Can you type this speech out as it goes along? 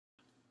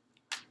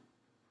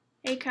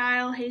Hey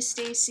Kyle, hey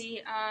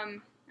Stacy.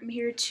 I'm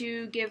here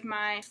to give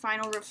my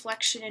final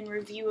reflection and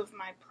review of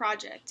my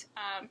project.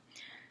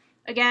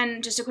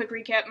 Again, just a quick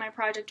recap, my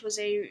project was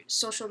a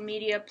social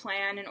media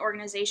plan and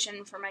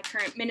organization for my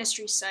current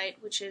ministry site,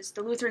 which is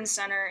the Lutheran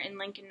Center in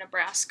Lincoln,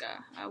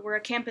 Nebraska. We're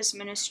a campus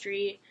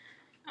ministry.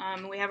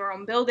 We have our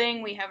own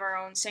building, we have our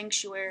own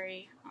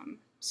sanctuary,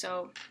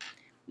 so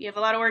we have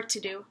a lot of work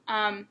to do.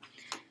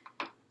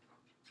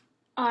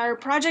 Our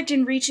project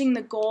in reaching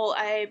the goal,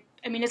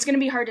 I mean, it's going to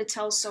be hard to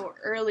tell so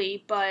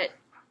early, but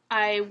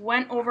I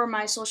went over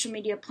my social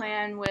media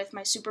plan with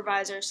my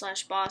supervisor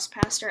slash boss,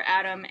 Pastor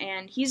Adam,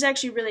 and he's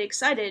actually really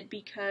excited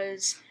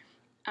because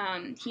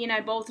he and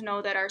I both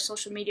know that our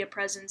social media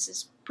presence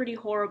is pretty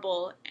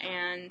horrible,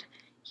 and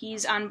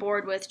he's on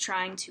board with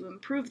trying to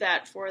improve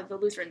that for the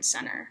Lutheran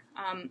Center.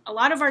 A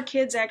lot of our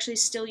kids actually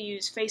still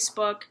use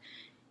Facebook.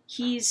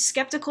 He's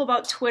skeptical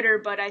about Twitter,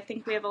 but I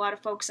think we have a lot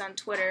of folks on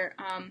Twitter.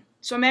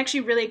 So I'm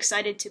actually really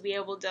excited to be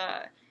able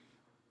to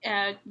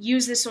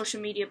use this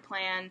social media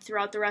plan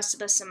throughout the rest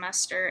of the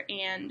semester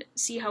and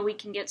see how we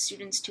can get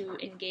students to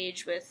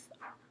engage with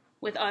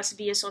us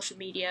via social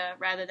media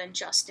rather than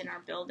just in our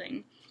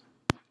building.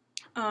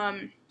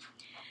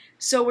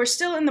 So we're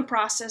still in the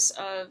process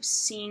of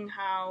seeing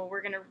how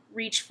we're going to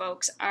reach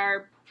folks.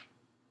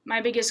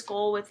 My biggest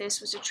goal with this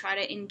was to try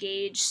to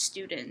engage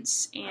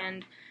students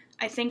and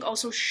I think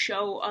also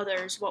show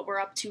others what we're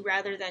up to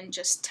rather than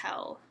just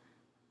tell.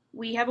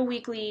 We have a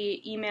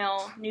weekly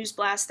email news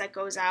blast that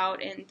goes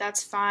out, and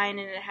that's fine,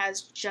 and it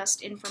has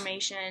just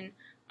information.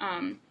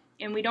 And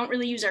we don't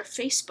really use our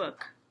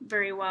Facebook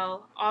very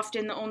well.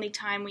 Often the only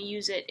time we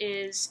use it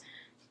is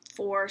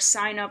for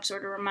sign-ups or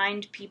to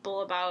remind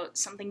people about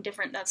something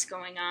different that's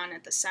going on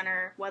at the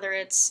center, whether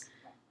it's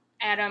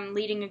Adam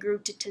leading a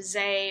group to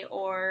Tazay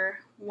or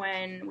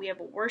when we have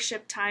a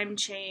worship time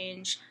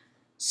change.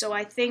 So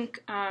I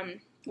think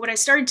what I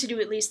started to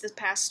do, at least this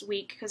past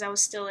week, because I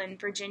was still in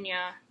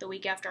Virginia the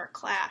week after our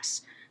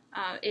class,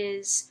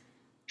 is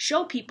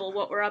show people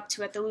what we're up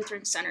to at the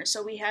Lutheran Center.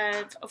 So we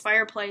have a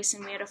fireplace,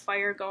 and we had a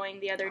fire going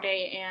the other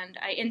day, and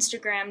I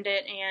Instagrammed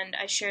it, and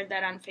I shared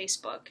that on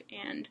Facebook.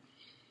 And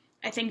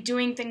I think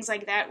doing things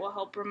like that will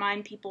help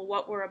remind people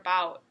what we're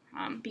about,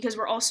 because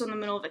we're also in the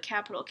middle of a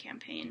capital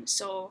campaign.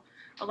 So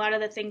a lot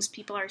of the things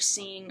people are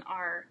seeing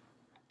are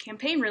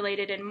campaign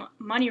related and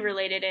money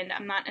related, and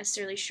I'm not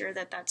necessarily sure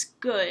that that's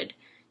good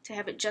to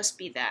have it just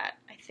be that.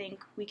 I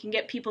think we can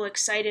get people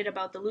excited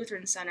about the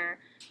Lutheran Center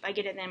by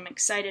getting them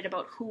excited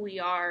about who we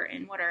are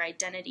and what our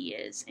identity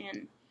is.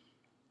 And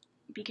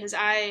because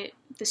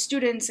the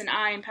students and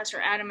I and Pastor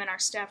Adam and our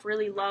staff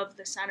really love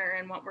the center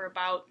and what we're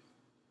about.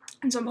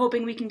 And so I'm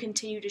hoping we can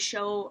continue to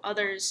show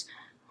others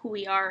who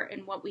we are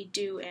and what we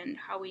do and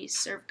how we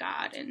serve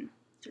God and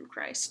through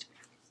Christ.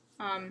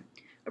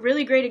 A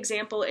really great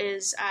example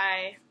is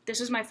this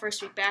was my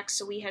first week back,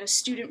 so we had a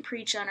student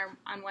preach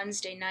on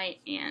Wednesday night,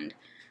 and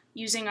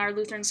using our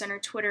Lutheran Center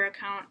Twitter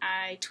account,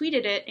 I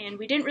tweeted it, and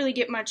we didn't really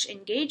get much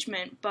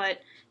engagement,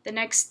 but the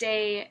next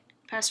day,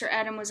 Pastor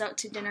Adam was out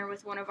to dinner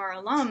with one of our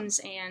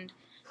alums, and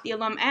the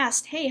alum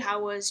asked, "Hey,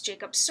 how was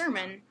Jacob's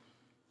sermon?"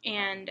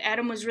 And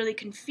Adam was really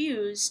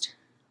confused.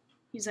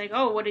 He's like,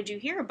 "Oh, what did you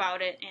hear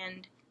about it?"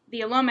 And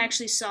the alum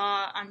actually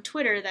saw on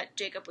Twitter that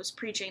Jacob was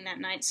preaching that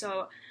night,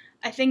 so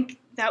I think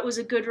that was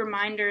a good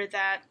reminder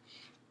that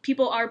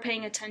people are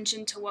paying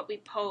attention to what we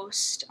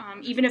post,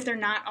 even if they're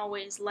not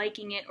always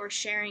liking it or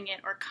sharing it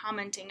or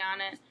commenting on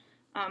it.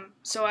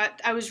 So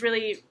I was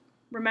really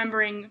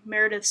remembering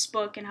Meredith's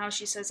book and how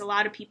she says a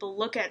lot of people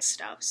look at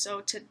stuff.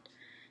 So to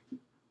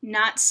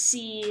not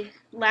see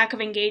lack of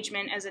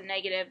engagement as a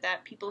negative,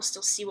 that people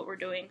still see what we're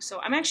doing.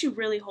 So I'm actually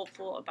really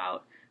hopeful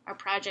about our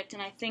project,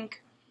 and I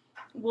think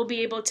we'll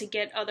be able to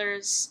get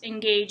others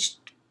engaged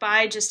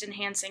by just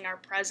enhancing our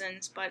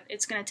presence, but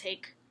it's going to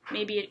take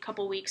maybe a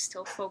couple weeks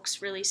till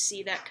folks really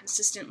see that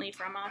consistently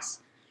from us.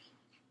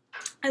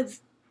 I've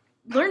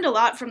learned a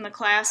lot from the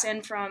class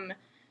and from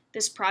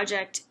this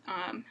project.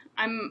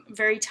 I'm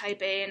very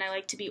type A, and I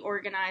like to be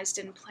organized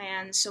and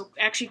planned, so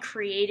actually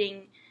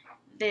creating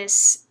the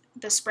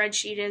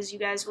spreadsheet, as you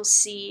guys will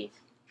see,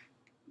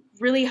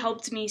 really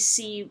helped me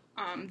see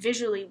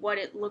visually what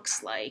it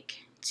looks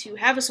like to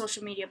have a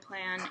social media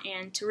plan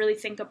and to really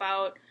think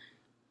about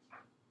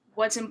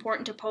what's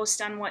important to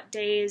post on what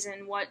days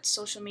and what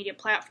social media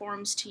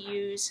platforms to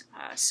use.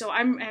 So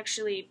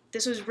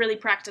this was really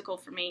practical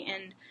for me.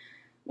 And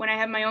when I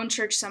have my own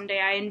church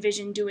someday, I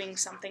envision doing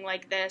something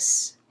like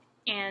this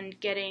and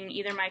getting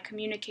either my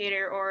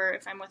communicator or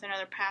if I'm with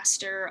another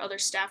pastor or other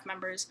staff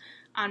members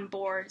on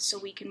board so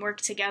we can work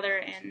together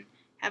and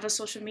have a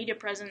social media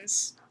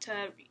presence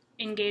to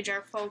engage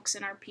our folks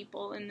and our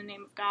people in the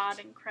name of God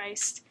and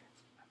Christ.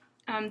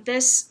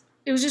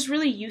 It was just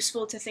really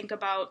useful to think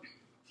about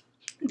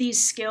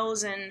these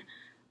skills and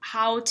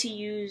how to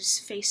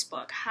use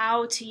Facebook,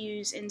 how to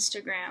use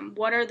Instagram,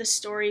 what are the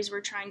stories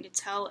we're trying to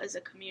tell as a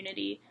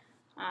community,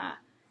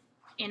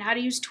 and how to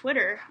use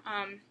Twitter.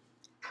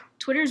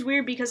 Twitter's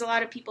weird because a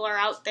lot of people are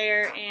out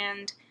there,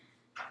 and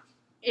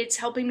it's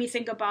helping me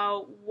think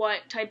about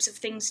what types of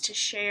things to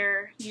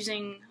share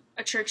using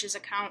a church's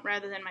account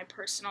rather than my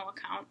personal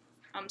account.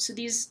 So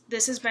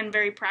this has been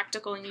very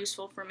practical and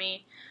useful for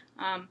me,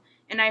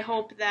 and I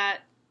hope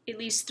that at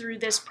least through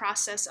this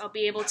process I'll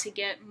be able to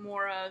get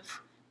more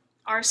of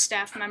our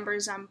staff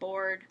members on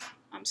board,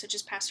 such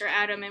as Pastor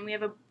Adam, and we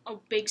have a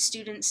big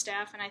student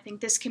staff, and I think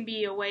this can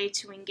be a way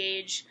to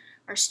engage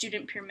our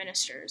student peer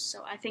ministers.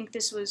 So I think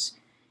this was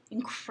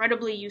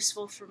incredibly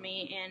useful for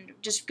me and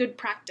just good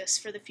practice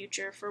for the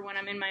future for when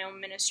I'm in my own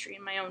ministry,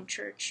 in my own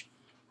church.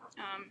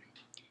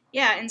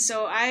 And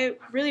so I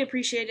really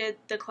appreciated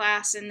the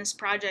class and this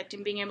project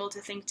and being able to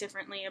think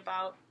differently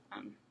about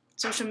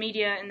social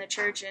media in the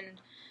church, and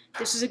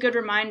this is a good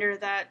reminder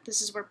that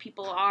this is where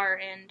people are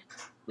and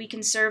we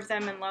can serve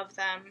them and love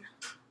them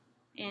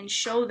and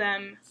show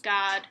them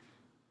God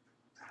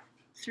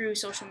through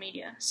social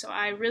media. So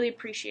I really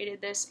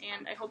appreciated this,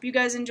 and I hope you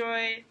guys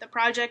enjoy the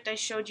project. I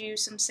showed you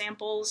some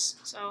samples,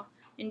 so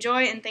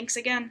enjoy, and thanks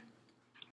again.